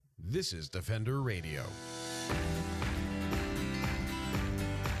This is Defender Radio.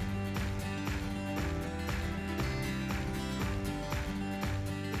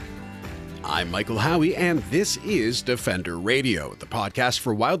 I'm Michael Howie, and this is Defender Radio, the podcast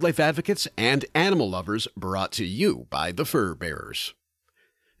for wildlife advocates and animal lovers, brought to you by the Fur Bearers.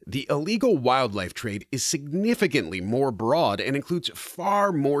 The illegal wildlife trade is significantly more broad and includes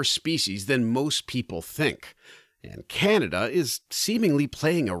far more species than most people think, and Canada is seemingly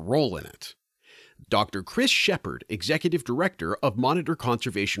playing a role in it. Dr. Chris Shepherd, Executive Director of Monitor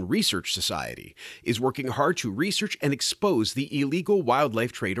Conservation Research Society, is working hard to research and expose the illegal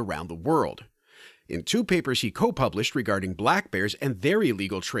wildlife trade around the world. In 2 papers he co-published regarding black bears and their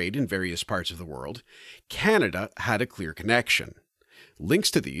illegal trade in various parts of the world, Canada had a clear connection. Links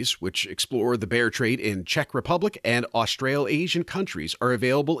to these, which explore the bear trade in Czech Republic and Australasian countries, are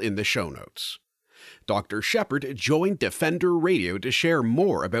available in the show notes. Dr. Shepherd joined Defender Radio to share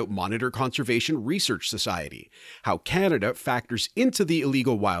more about Monitor Conservation Research Society, how Canada factors into the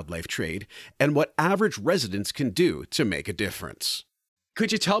illegal wildlife trade, and what average residents can do to make a difference.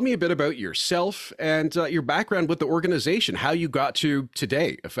 Could you tell me a bit about yourself and your background with the organization, how you got to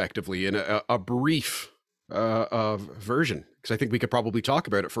today, effectively, in a brief version? Because I think we could probably talk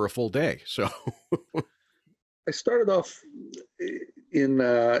about it for a full day. So, I started off in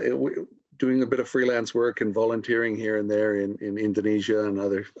doing a bit of freelance work and volunteering here and there in Indonesia and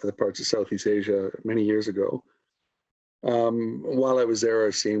other parts of Southeast Asia many years ago. While I was there, I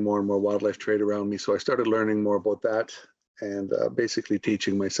was seeing more and more wildlife trade around me, so I started learning more about that and basically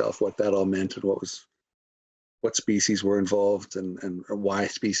teaching myself what that all meant and what species were involved and why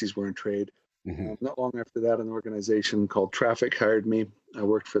species were in trade. Mm-hmm. Not long after that, an organization called Traffic hired me. I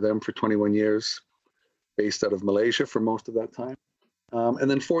worked for them for 21 years, based out of Malaysia for most of that time.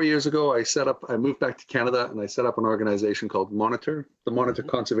 And then 4 years ago, I moved back to Canada and I set up an organization called Monitor, the Monitor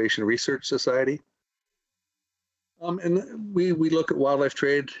Conservation Research Society. And we look at wildlife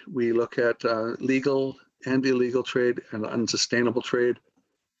trade. We look at legal and illegal trade and unsustainable trade.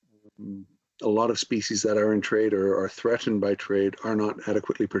 A lot of species that are in trade or are threatened by trade are not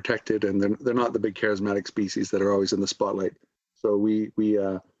adequately protected, and they're not the big charismatic species that are always in the spotlight. So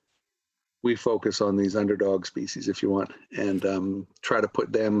we focus on these underdog species, if you want, and try to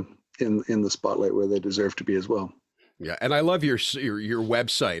put them in the spotlight where they deserve to be as well. Yeah, and I love your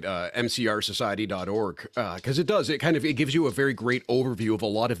website, mcrsociety.org, because it gives you a very great overview of a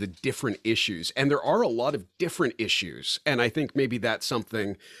lot of the different issues, and there are a lot of different issues, and I think maybe that's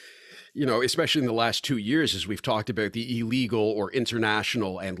something, especially in the last 2 years, as we've talked about the illegal or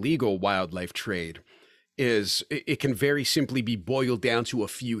international and legal wildlife trade, it can very simply be boiled down to a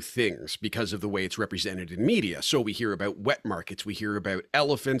few things because of the way it's represented in media. So we hear about wet markets, we hear about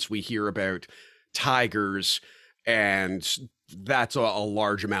elephants, we hear about tigers, and that's a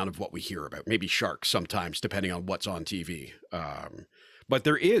large amount of what we hear about. Maybe sharks sometimes, depending on what's on TV. But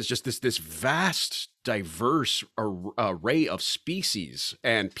there is just this vast, diverse array of species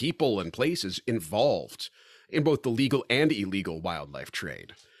and people and places involved in both the legal and illegal wildlife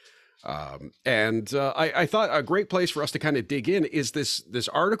trade. I thought a great place for us to kind of dig in is this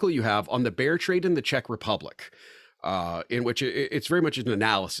article you have on the bear trade in the Czech Republic, in which it's very much an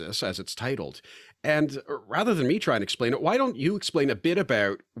analysis, as it's titled. And rather than me try and explain it, why don't you explain a bit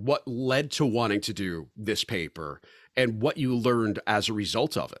about what led to wanting to do this paper and what you learned as a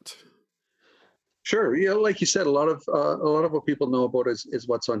result of it? Sure. Yeah, like you said, a lot of what people know about is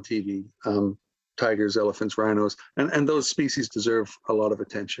what's on TV. Tigers, elephants, rhinos, and those species deserve a lot of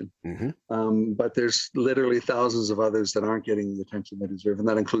attention. Mm-hmm. But there's literally thousands of others that aren't getting the attention they deserve, and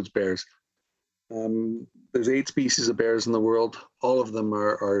that includes bears. There's 8 species of bears in the world. All of them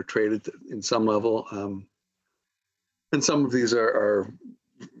are traded in some level, and some of these are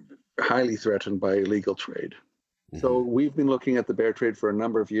highly threatened by illegal trade. Mm-hmm. So we've been looking at the bear trade for a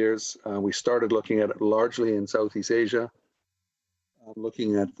number of years. We started looking at it largely in Southeast Asia.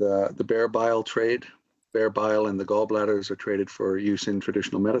 Looking at the bear bile trade. Bear bile and the gallbladders are traded for use in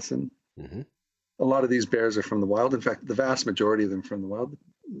traditional medicine. Mm-hmm. A lot of these bears are from the wild. In fact, the vast majority of them from the wild.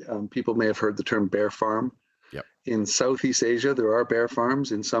 People may have heard the term bear farm. Yep. In Southeast Asia, there are bear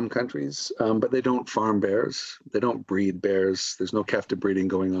farms in some countries, but they don't farm bears. They don't breed bears. There's no captive breeding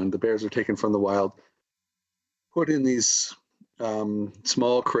going on. The bears are taken from the wild, put in these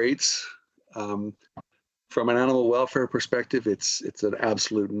small crates. From an animal welfare perspective, it's an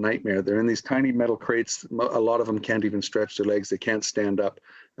absolute nightmare. They're in these tiny metal crates. A lot of them can't even stretch their legs. They can't stand up.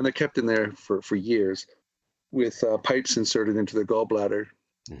 And they're kept in there for years with pipes inserted into their gallbladder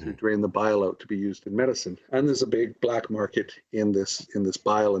to drain the bile out to be used in medicine. And there's a big black market in this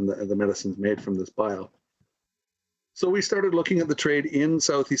bile and the medicines made from this bile. So we started looking at the trade in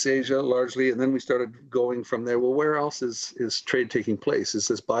Southeast Asia largely, and then we started going from there. Well, where else is trade taking place? Is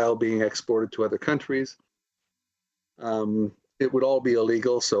this bile being exported to other countries? It would all be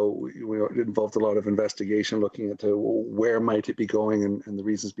illegal, so it involved a lot of investigation looking into where might it be going and the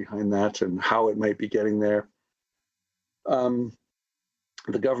reasons behind that and how it might be getting there. The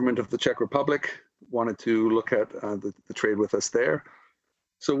government of the Czech Republic wanted to look at the trade with us there.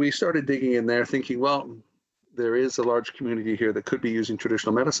 So we started digging in there thinking, well, there is a large community here that could be using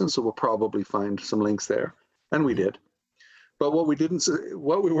traditional medicine, so we'll probably find some links there. And we did. But what we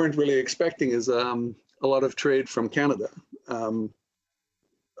weren't really expecting is a lot of trade from Canada. A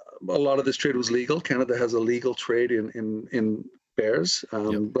lot of this trade was legal. Canada has a legal trade in bears,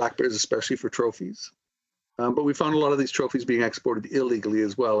 black bears especially for trophies. But we found a lot of these trophies being exported illegally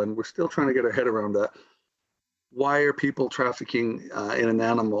as well, and we're still trying to get our head around that. Why are people trafficking in an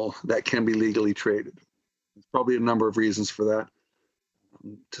animal that can be legally traded? There's probably a number of reasons for that.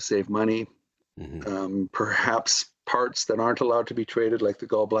 To save money, perhaps parts that aren't allowed to be traded, like the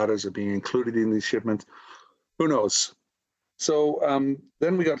gallbladders, are being included in these shipments. Who knows? So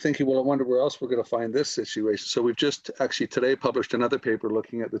then we got thinking, well, I wonder where else we're going to find this situation. So we've just actually today published another paper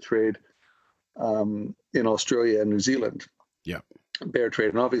looking at the trade in Australia and New Zealand. Yeah. Bear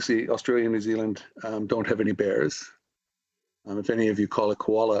trade. And obviously, Australia and New Zealand don't have any bears. If any of you call a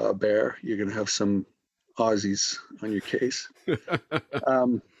koala a bear, you're going to have some Aussies on your case.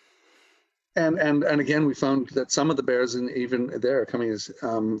 And again, we found that some of the bears, and even there, are coming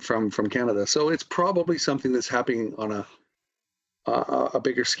from Canada. So it's probably something that's happening on a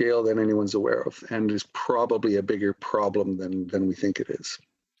bigger scale than anyone's aware of, and is probably a bigger problem than we think it is.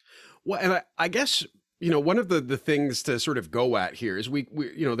 Well, and I guess, one of the things to sort of go at here is we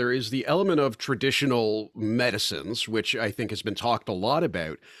there is the element of traditional medicines, which I think has been talked a lot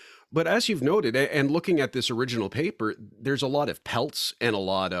about. But as you've noted, and looking at this original paper, there's a lot of pelts and a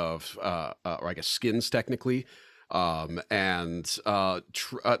lot of, or I guess skins technically, and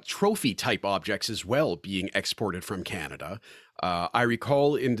trophy type objects as well being exported from Canada. I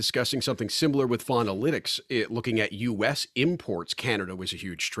recall in discussing something similar with Faunalytics, looking at U.S. imports, Canada was a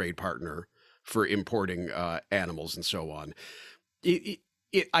huge trade partner for importing animals and so on.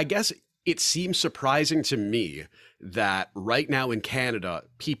 I guess it seems surprising to me that right now in Canada,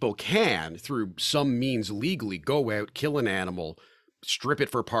 people can, through some means legally, go out, kill an animal, strip it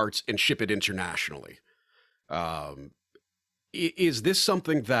for parts, and ship it internationally. Is this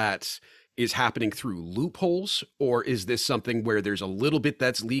something that is happening through loopholes, or is this something where there's a little bit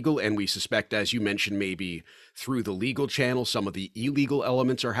that's legal and we suspect, as you mentioned, maybe through the legal channel, some of the illegal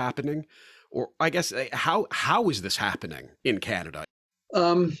elements are happening? Or I guess, how is this happening in Canada?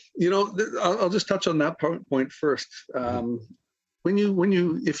 I'll just touch on that point first.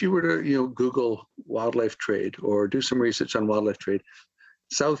 If you were to, Google wildlife trade or do some research on wildlife trade,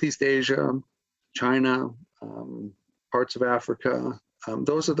 Southeast Asia, China, parts of Africa,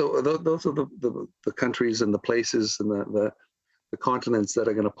 those are the countries and the places and the continents that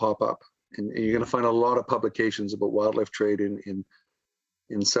are going to pop up, and you're going to find a lot of publications about wildlife trade in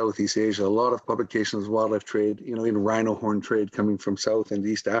Southeast Asia, a lot of publications of wildlife trade, in rhino horn trade coming from South and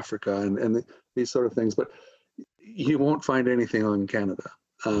East Africa and these sort of things. But you won't find anything on Canada.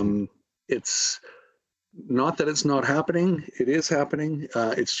 It's not that it's not happening. It is happening.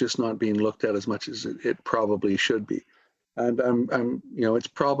 It's just not being looked at as much as it probably should be. And it's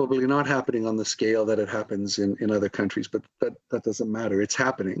probably not happening on the scale that it happens in other countries, but that doesn't matter. It's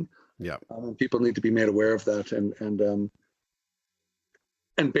happening. Yeah. And people need to be made aware of that.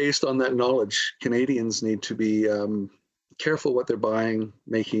 And based on that knowledge, Canadians need to be careful what they're buying,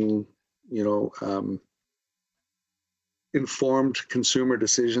 making, informed consumer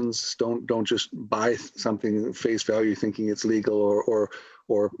decisions. Don't just buy something at face value thinking it's legal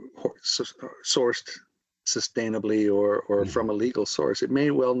or sourced sustainably or from a legal source. It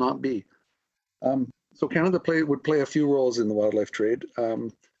may well not be. So Canada would play a few roles in the wildlife trade.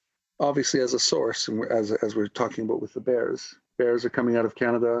 Obviously, as a source, and as we're talking about with the bears. Bears are coming out of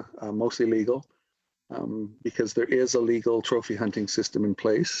Canada, mostly legal, because there is a legal trophy hunting system in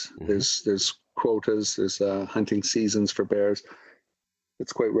place. There's quotas, there's hunting seasons for bears.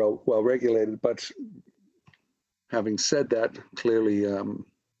 It's quite well regulated. But having said that, clearly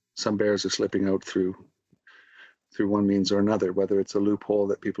some bears are slipping out through one means or another, whether it's a loophole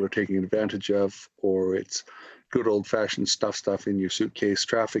that people are taking advantage of, or it's good old-fashioned stuff in your suitcase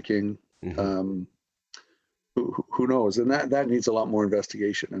trafficking. Who knows? And that needs a lot more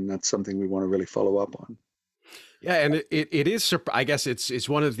investigation, and that's something we want to really follow up on. Yeah, and it is. I guess it's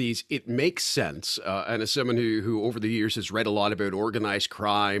one of these. It makes sense, and as someone who over the years has read a lot about organized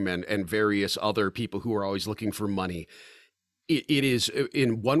crime and various other people who are always looking for money, it is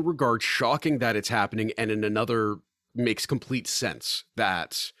in one regard shocking that it's happening, and in another makes complete sense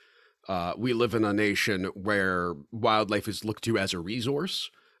that we live in a nation where wildlife is looked to as a resource,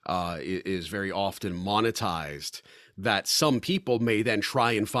 is very often monetized. That some people may then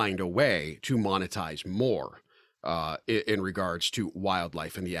try and find a way to monetize more in regards to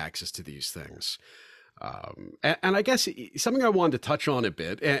wildlife and the access to these things. And I guess something I wanted to touch on a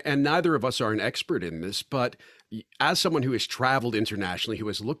bit, and neither of us are an expert in this, but as someone who has traveled internationally, who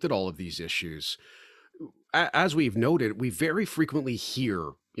has looked at all of these issues, as we've noted, we very frequently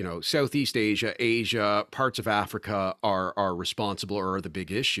hear, Southeast Asia, Asia, parts of Africa are responsible or are the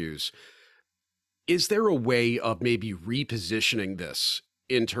big issues. Is there a way of maybe repositioning this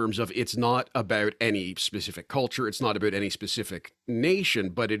in terms of it's not about any specific culture, it's not about any specific nation,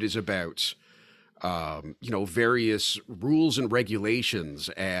 but it is about various rules and regulations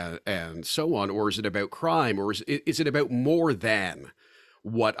and so on? Or is it about crime? Or is it about more than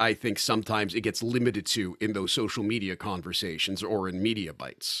what I think sometimes it gets limited to in those social media conversations or in media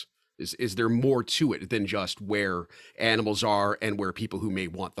bites? Is there more to it than just where animals are and where people who may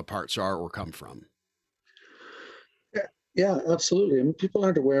want the parts are or come from? Yeah, absolutely. I mean, people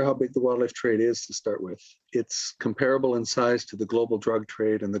aren't aware how big the wildlife trade is to start with. It's comparable in size to the global drug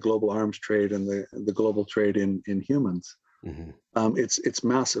trade and the global arms trade and the global trade in humans. Mm-hmm. It's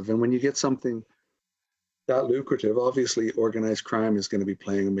massive. And when you get something that lucrative, obviously organized crime is going to be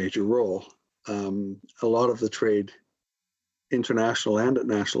playing a major role. A lot of the trade, international and at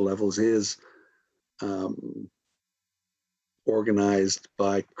national levels, is organized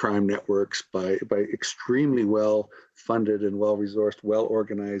by crime networks, by extremely well funded and well resourced, well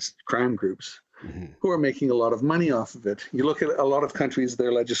organized crime groups, mm-hmm. who are making a lot of money off of it. You look at a lot of countries,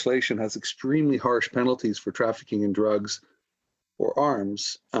 their legislation has extremely harsh penalties for trafficking in drugs or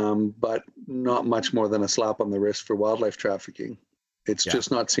arms, but not much more than a slap on the wrist for wildlife trafficking. It's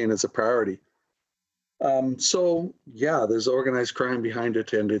just not seen as a priority. So yeah, there's organized crime behind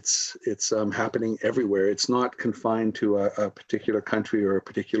it, and it's happening everywhere. It's not confined to a particular country or a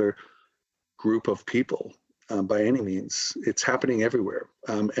particular group of people by any means. It's happening everywhere,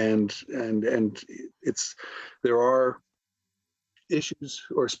 and there are issues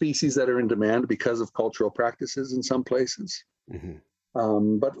or species that are in demand because of cultural practices in some places,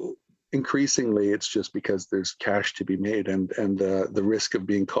 mm-hmm. But increasingly it's just because there's cash to be made, and the risk of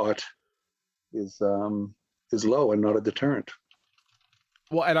being caught is low and not a deterrent.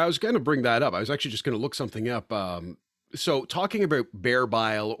 Well, and I was going to bring that up. I was actually just going to look something up. So talking about bear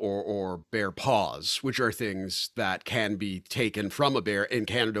bile or bear paws, which are things that can be taken from a bear. In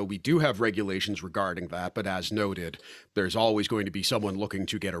Canada, we do have regulations regarding that, but as noted, there's always going to be someone looking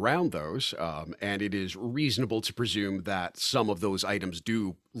to get around those. And it is reasonable to presume that some of those items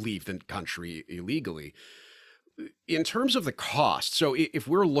do leave the country illegally. In terms of the cost, so if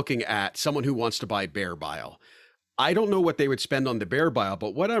we're looking at someone who wants to buy bear bile, I don't know what they would spend on the bear bile,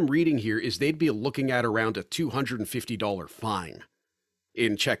 but what I'm reading here is they'd be looking at around a $250 fine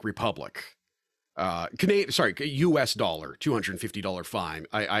in Czech Republic. US dollar, $250 fine.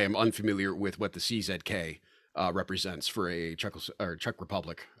 I am unfamiliar with what the CZK represents for a Czech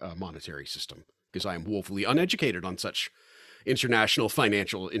Republic monetary system, because I am woefully uneducated on such international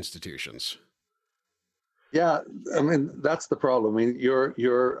financial institutions. Yeah, I mean, that's the problem. I mean,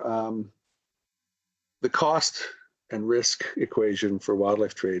 the cost and risk equation for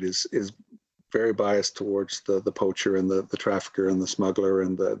wildlife trade is very biased towards the poacher and the trafficker and the smuggler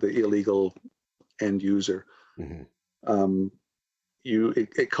and the illegal end user. Mm-hmm.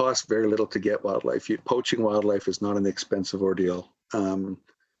 It costs very little to get wildlife. Poaching wildlife is not an expensive ordeal.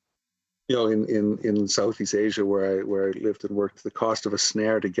 In Southeast Asia, where I lived and worked, the cost of a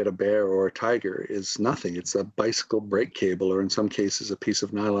snare to get a bear or a tiger is nothing. It's a bicycle brake cable, or in some cases, a piece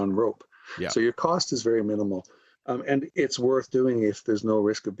of nylon rope. Yeah. So your cost is very minimal, and it's worth doing if there's no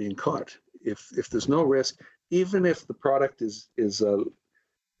risk of being caught. If there's no risk, even if the product is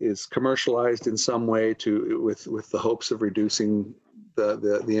commercialized in some way with the hopes of reducing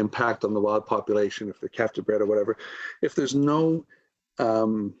the impact on the wild population, if they're captive bred or whatever, if there's no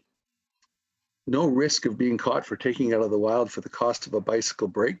risk of being caught for taking out of the wild for the cost of a bicycle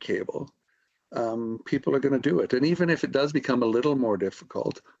brake cable, people are going to do it. And even if it does become a little more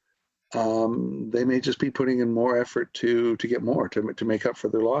difficult, they may just be putting in more effort to get more, to make up for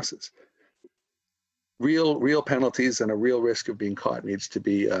their losses. Real penalties and a real risk of being caught needs to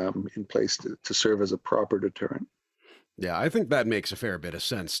be in place to serve as a proper deterrent. Yeah, I think that makes a fair bit of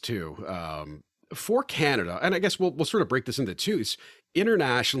sense too. For Canada, and I guess we'll sort of break this into two.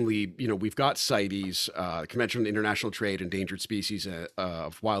 Internationally, we've got CITES, Convention on International Trade, Endangered Species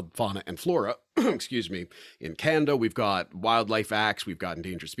of Wild Fauna and Flora. Excuse me. In Canada, we've got wildlife acts, we've got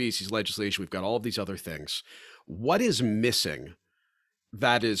endangered species legislation, we've got all of these other things. What is missing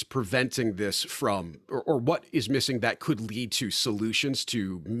that is preventing this from, or what is missing that could lead to solutions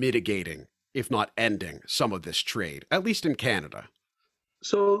to mitigating, if not ending, some of this trade, at least in Canada?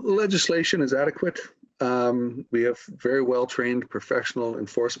 So legislation is adequate. We have very well-trained professional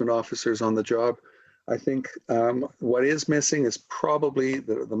enforcement officers on the job. I think what is missing is probably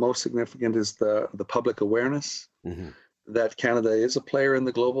the most significant is the public awareness that Canada is a player in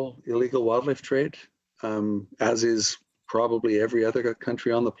the global illegal wildlife trade, as is probably every other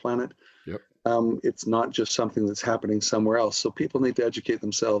country on the planet. Yep. It's not just something that's happening somewhere else. So people need to educate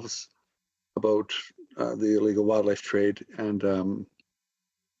themselves about the illegal wildlife trade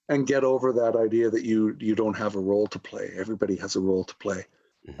and get over that idea that you don't have a role to play. Everybody has a role to play.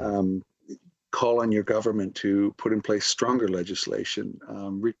 Call on your government to put in place stronger legislation,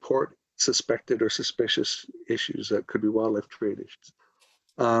 report suspected or suspicious issues that could be wildlife trade issues.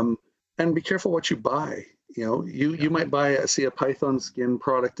 And be careful what you buy. You might see a python skin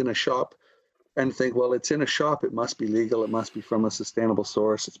product in a shop and think, well, it's in a shop, it must be legal, it must be from a sustainable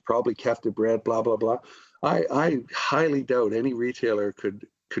source, it's probably captive bred, blah, blah, blah. I highly doubt any retailer could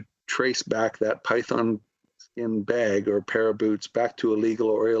trace back that python skin bag or pair of boots back to a legal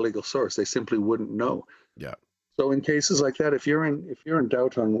or illegal source. They simply wouldn't know. Yeah. So in cases like that, if you're in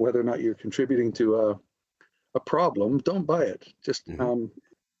doubt on whether or not you're contributing to a problem, don't buy it. Just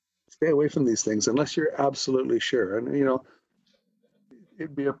stay away from these things unless you're absolutely sure. And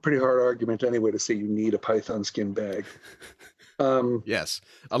it'd be a pretty hard argument anyway to say you need a python skin bag. Yes,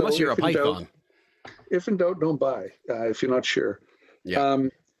 unless you're a python. If in doubt, don't buy if you're not sure. Yeah.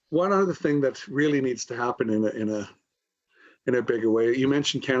 One other thing that really needs to happen in a bigger way. You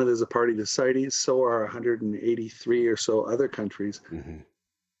mentioned Canada is a party to CITES, so are 183 or so other countries.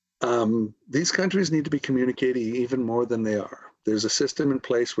 These countries need to be communicating even more than they are. There's a system in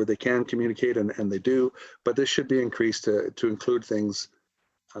place where they can communicate, and they do, but this should be increased to include things.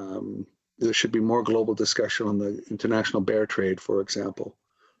 There should be more global discussion on the international bear trade, for example.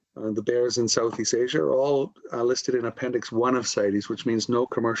 The bears in Southeast Asia are all listed in Appendix 1 of CITES, which means no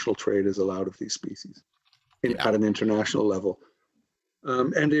commercial trade is allowed of these species at an international level.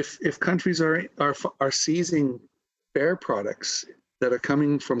 And if countries are seizing bear products that are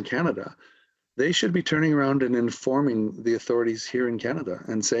coming from Canada, they should be turning around and informing the authorities here in Canada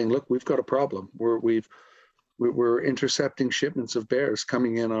and saying, look, we've got a problem. We're intercepting shipments of bears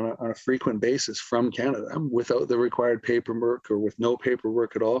coming in on a frequent basis from Canada without the required paperwork or with no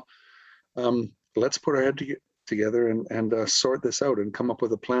paperwork at all. Let's put our head together and sort this out and come up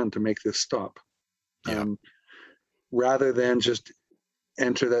with a plan to make this stop. Rather than just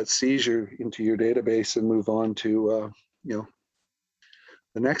enter that seizure into your database and move on to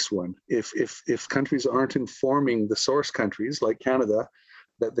the next one. If countries aren't informing the source countries like Canada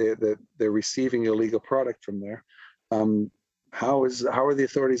that they're receiving illegal product from there, how are the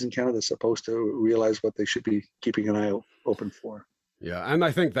authorities in Canada supposed to realize what they should be keeping an eye open for? Yeah, and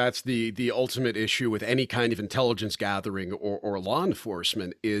I think that's the ultimate issue with any kind of intelligence gathering or law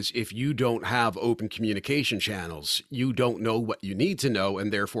enforcement is if you don't have open communication channels, you don't know what you need to know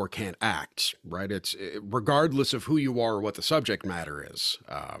and therefore can't act, right? It's regardless of who you are or what the subject matter is.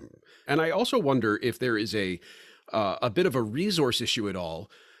 And I also wonder if there is a bit of a resource issue at all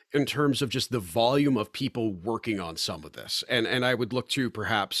in terms of just the volume of people working on some of this. And I would look to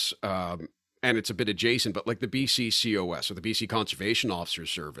perhaps, and it's a bit adjacent, but like the BC COS or the BC Conservation Officer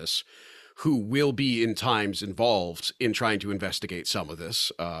Service, who will be in times involved in trying to investigate some of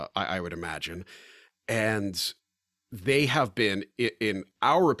this, I would imagine. And they have been, in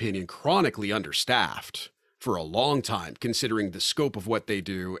our opinion, chronically understaffed for a long time, considering the scope of what they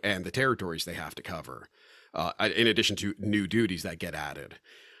do and the territories they have to cover, in addition to new duties that get added.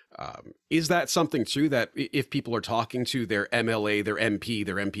 Is that something too that if people are talking to their MLA, their MP,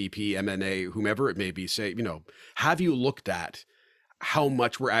 their MPP, MNA, whomever it may be, say, have you looked at how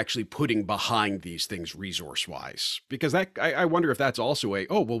much we're actually putting behind these things resource wise? Because I wonder if that's also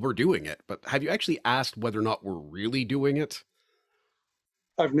we're doing it, but have you actually asked whether or not we're really doing it?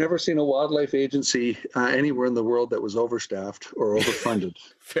 I've never seen a wildlife agency anywhere in the world that was overstaffed or overfunded.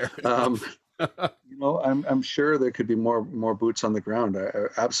 Fair enough. I'm sure there could be more boots on the ground.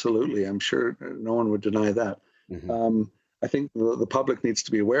 Absolutely, I'm sure no one would deny that. I think the public needs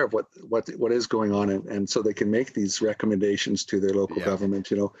to be aware of what is going on, and so they can make these recommendations to their local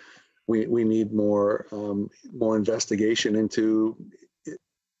government. We need more investigation into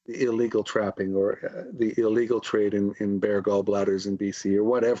the the illegal trapping or the illegal trade in bear gallbladders in BC or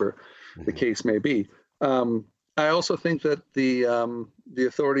whatever the case may be. I also think that the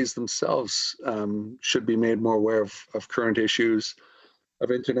authorities themselves should be made more aware of current issues, of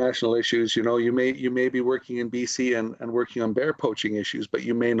international issues. You know, you may be working in BC and working on bear poaching issues, but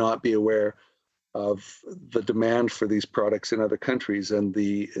you may not be aware of the demand for these products in other countries and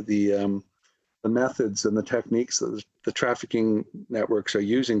the methods and the techniques that the trafficking networks are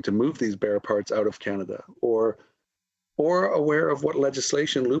using to move these bear parts out of Canada, or aware of what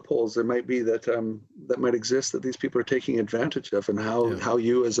legislation loopholes there might be that might exist that these people are taking advantage of, and how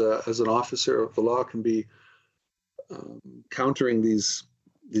you as an officer of the law can be countering these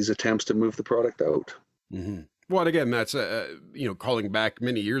attempts to move the product out. Mm-hmm. Well, again, that's calling back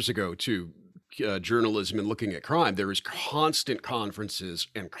many years ago to journalism and looking at crime. There is constant conferences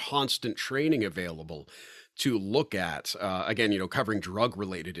and constant training available to look at, again, covering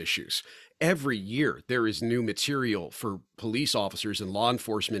drug-related issues. Every year, there is new material for police officers and law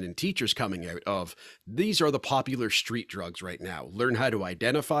enforcement and teachers coming out of, these are the popular street drugs right now. Learn how to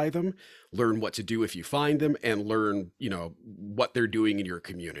identify them, learn what to do if you find them, and learn, what they're doing in your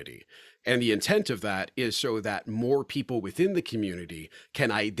community. And the intent of that is so that more people within the community can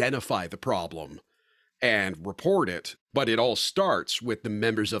identify the problem and report it, but it all starts with the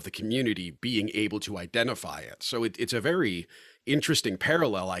members of the community being able to identify it. So it's a very interesting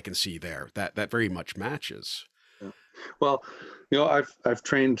parallel I can see there that very much matches. Yeah. Well, I've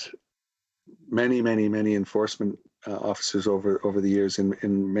trained many enforcement officers over the years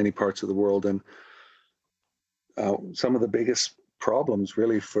in many parts of the world, and some of the biggest problems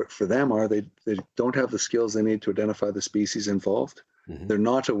really for them are they don't have the skills they need to identify the species involved. Mm-hmm. They're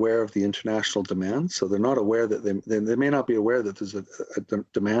not aware of the international demand, so they're not aware that they may not be aware that there's a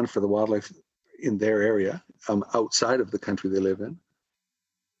demand for the wildlife in their area outside of the country they live in.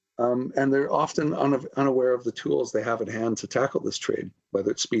 And they're often unaware of the tools they have at hand to tackle this trade,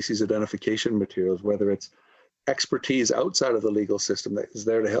 whether it's species identification materials, whether it's expertise outside of the legal system that is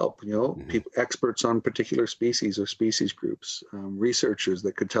there to help, mm-hmm. people, experts on particular species or species groups, researchers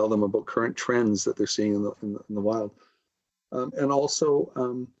that could tell them about current trends that they're seeing in the wild. And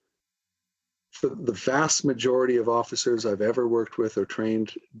also, the vast majority of officers I've ever worked with or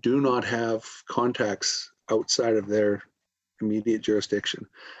trained do not have contacts outside of their immediate jurisdiction.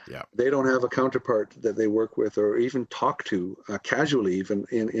 Yeah. They don't have a counterpart that they work with or even talk to casually, even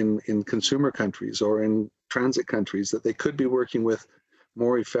in consumer countries or in transit countries, that they could be working with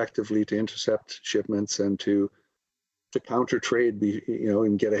more effectively to intercept shipments and to counter trade,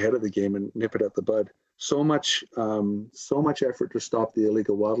 and get ahead of the game and nip it at the bud. So much effort to stop the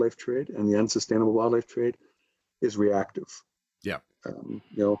illegal wildlife trade and the unsustainable wildlife trade is reactive. Yeah.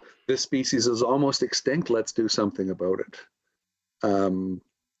 This species is almost extinct. Let's do something about it.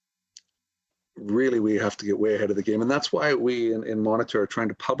 Really, we have to get way ahead of the game, and that's why we in Monitor are trying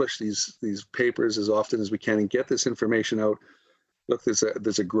to publish these papers as often as we can and get this information out. Look, there's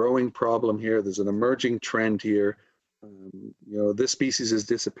a growing problem here. There's an emerging trend here. This species is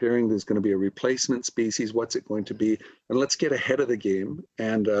disappearing. There's going to be a replacement species. What's it going to be? And let's get ahead of the game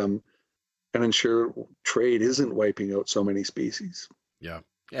and ensure trade isn't wiping out so many species. Yeah.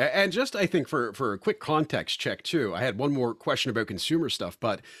 And just, I think for a quick context check too, I had one more question about consumer stuff,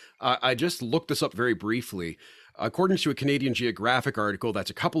 but I just looked this up very briefly. According to a Canadian Geographic article that's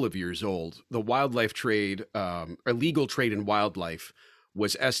a couple of years old, the wildlife trade, illegal trade in wildlife,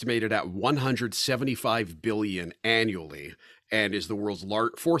 was estimated at $175 billion annually and is the world's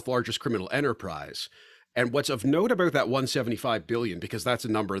fourth largest criminal enterprise. And what's of note about that $175 billion, because that's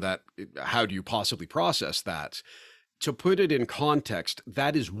a number that, how do you possibly process that? To put it in context,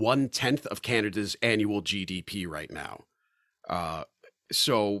 that is 1/10 of Canada's annual GDP right now.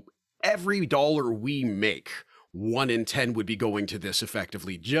 So every dollar we make, 1 in 10 would be going to this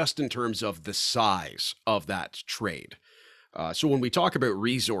effectively, just in terms of the size of that trade. So when we talk about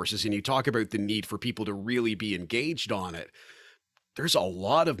resources and you talk about the need for people to really be engaged on it, there's a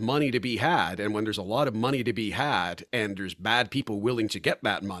lot of money to be had. And when there's a lot of money to be had and there's bad people willing to get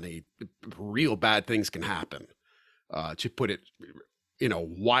that money, real bad things can happen, to put it in a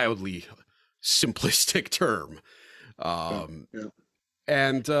wildly simplistic term.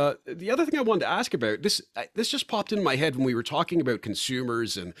 And the other thing I wanted to ask about, this just popped in my head when we were talking about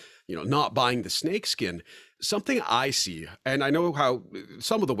consumers and, not buying the snakeskin. Something I see, and I know how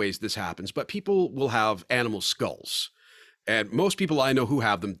some of the ways this happens, but people will have animal skulls. And most people I know who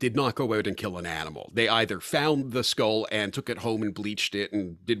have them did not go out and kill an animal. They either found the skull and took it home and bleached it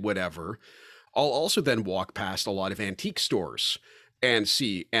and did whatever. I'll also then walk past a lot of antique stores and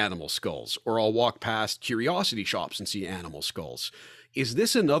see animal skulls, or I'll walk past curiosity shops and see animal skulls. Is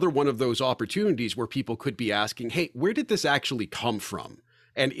this another one of those opportunities where people could be asking, hey, where did this actually come from?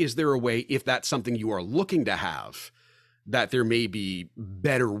 And is there a way, if that's something you are looking to have, that there may be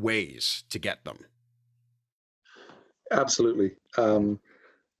better ways to get them? Absolutely.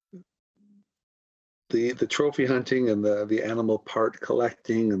 The trophy hunting and the animal part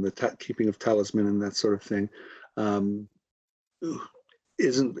collecting and the keeping of talisman and that sort of thing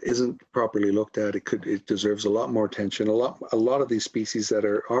isn't properly looked at. It deserves a lot more attention. A lot of these species that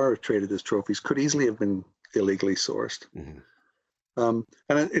are traded as trophies could easily have been illegally sourced. Mm-hmm. And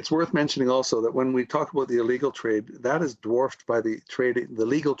it's worth mentioning also that when we talk about the illegal trade, that is dwarfed by the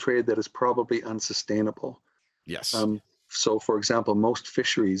legal trade that is probably unsustainable. Yes. So, for example, most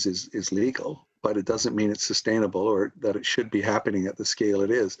fisheries is legal, but it doesn't mean it's sustainable or that it should be happening at the scale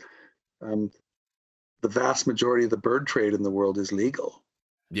it is. The vast majority of the bird trade in the world is legal.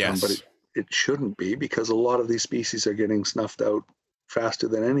 Yes. But it shouldn't be, because a lot of these species are getting snuffed out faster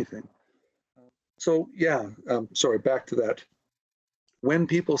than anything. So, back to that. When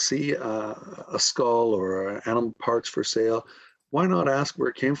people see a skull or animal parts for sale, why not ask where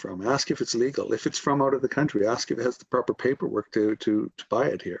it came from? Ask if it's legal. If it's from out of the country, ask if it has the proper paperwork to buy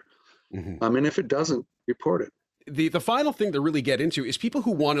it here. Mm-hmm. And if it doesn't, report it. The final thing to really get into is people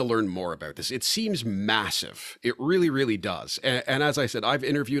who want to learn more about this. It seems massive. It really, really does. And as I said, I've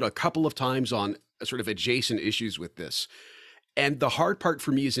interviewed a couple of times on sort of adjacent issues with this. And the hard part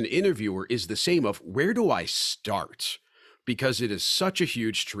for me as an interviewer is the same of, where do I start? Because it is such a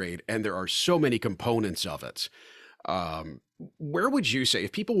huge trade and there are so many components of it. Where would you say,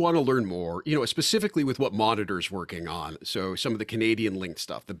 if people want to learn more, specifically with what Monitor's working on, so some of the Canadian linked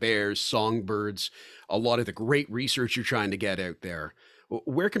stuff, the bears, songbirds, a lot of the great research you're trying to get out there,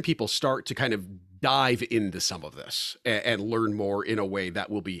 where can people start to kind of dive into some of this and learn more in a way that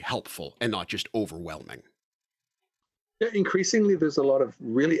will be helpful and not just overwhelming? Yeah, increasingly, there's a lot of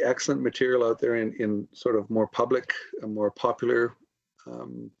really excellent material out there in sort of more public and more popular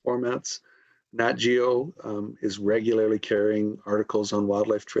formats. Nat Geo is regularly carrying articles on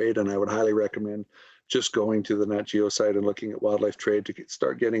wildlife trade, and I would highly recommend just going to the Nat Geo site and looking at wildlife trade to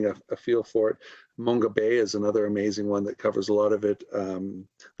start getting a feel for it. Munga Bay is another amazing one that covers a lot of it.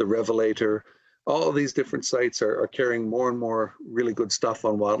 The Revelator, all of these different sites are carrying more and more really good stuff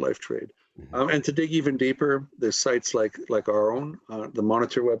on wildlife trade. Mm-hmm. And to dig even deeper, there's sites like our own, the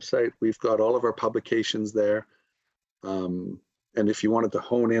Monitor website. We've got all of our publications there. And if you wanted to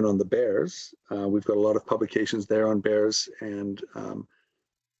hone in on the bears, we've got a lot of publications there on bears. And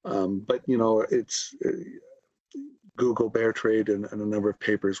but it's Google bear trade and a number of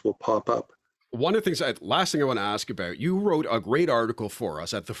papers will pop up. One of the things, last thing I want to ask about, you wrote a great article for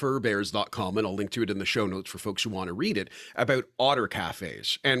us at thefurbears.com, and I'll link to it in the show notes for folks who want to read it, about otter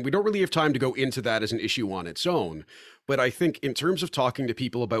cafes. And we don't really have time to go into that as an issue on its own. But I think in terms of talking to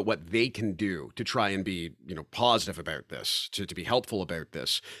people about what they can do to try and be, positive about this, to be helpful about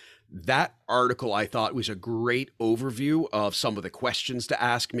this, that article I thought was a great overview of some of the questions to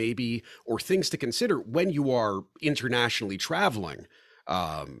ask maybe, or things to consider when you are internationally traveling.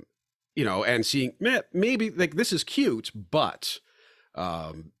 And seeing, maybe like this is cute, but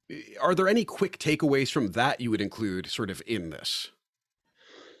are there any quick takeaways from that you would include sort of in this?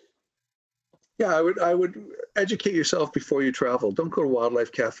 Yeah, I would educate yourself before you travel. Don't go to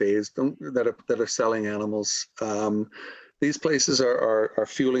wildlife cafes that are selling animals. These places are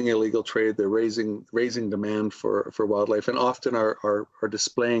fueling illegal trade. They're raising demand for wildlife, and often are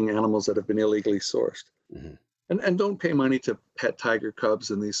displaying animals that have been illegally sourced. Mm-hmm. And don't pay money to pet tiger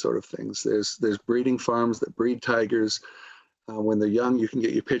cubs and these sort of things. There's breeding farms that breed tigers. When they're young, you can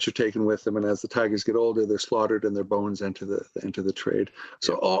get your picture taken with them, and as the tigers get older, they're slaughtered and their bones enter the trade.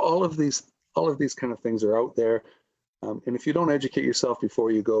 So all of these kind of things are out there. And if you don't educate yourself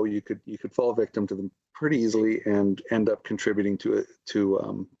before you go, you could fall victim to them pretty easily and end up contributing to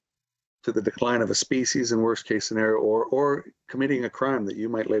the decline of a species in worst case scenario, or committing a crime that you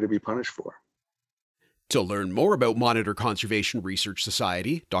might later be punished for. To learn more about Monitor Conservation Research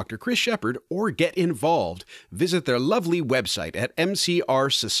Society, Dr. Chris Shepherd, or get involved, visit their lovely website at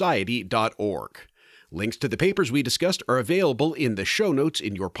mcrsociety.org. Links to the papers we discussed are available in the show notes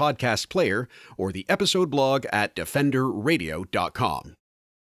in your podcast player or the episode blog at defenderradio.com.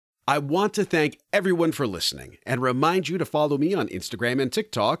 I want to thank everyone for listening and remind you to follow me on Instagram and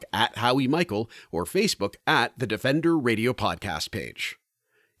TikTok at Howie Michael or Facebook at the Defender Radio podcast page.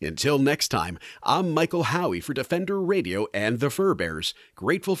 Until next time, I'm Michael Howie for Defender Radio and the Fur Bears,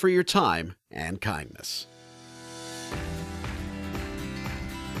 grateful for your time and kindness.